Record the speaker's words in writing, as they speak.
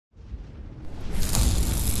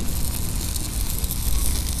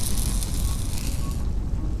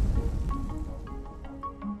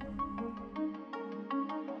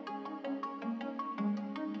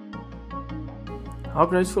how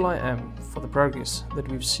grateful I am for the progress that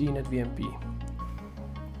we've seen at VMP.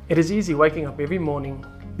 It is easy waking up every morning,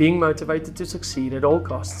 being motivated to succeed at all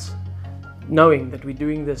costs, knowing that we're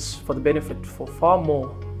doing this for the benefit for far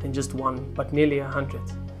more than just one, but nearly 100.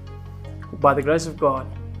 By the grace of God,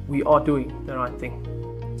 we are doing the right thing.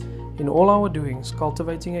 In all our doings,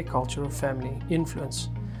 cultivating a culture of family, influence,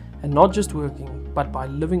 and not just working, but by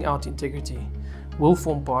living out integrity, will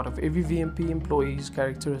form part of every VMP employee's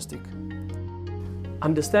characteristic.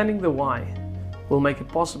 Understanding the why will make it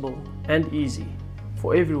possible and easy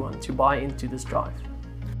for everyone to buy into this drive.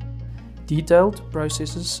 Detailed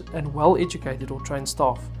processes and well-educated or trained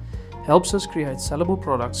staff helps us create sellable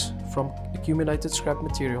products from accumulated scrap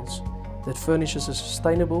materials that furnishes a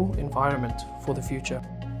sustainable environment for the future.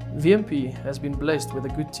 VMP has been blessed with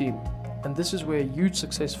a good team, and this is where a huge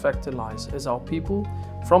success factor lies, as our people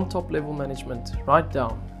from top-level management right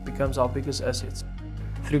down becomes our biggest assets.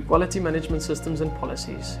 Through quality management systems and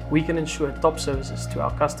policies, we can ensure top services to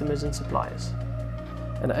our customers and suppliers.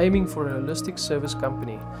 And aiming for a holistic service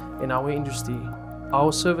company in our industry,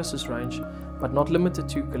 our services range, but not limited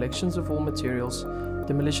to collections of all materials,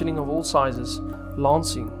 demolitioning of all sizes,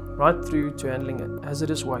 lancing, right through to handling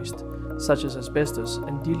hazardous waste, such as asbestos,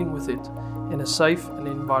 and dealing with it in a safe and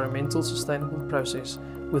environmental sustainable process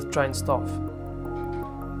with trained staff.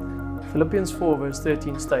 Philippians 4 verse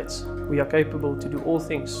 13 states, "We are capable to do all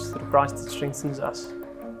things through Christ that strengthens us."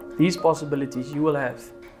 These possibilities you will have,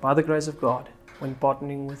 by the grace of God, when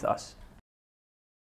partnering with us.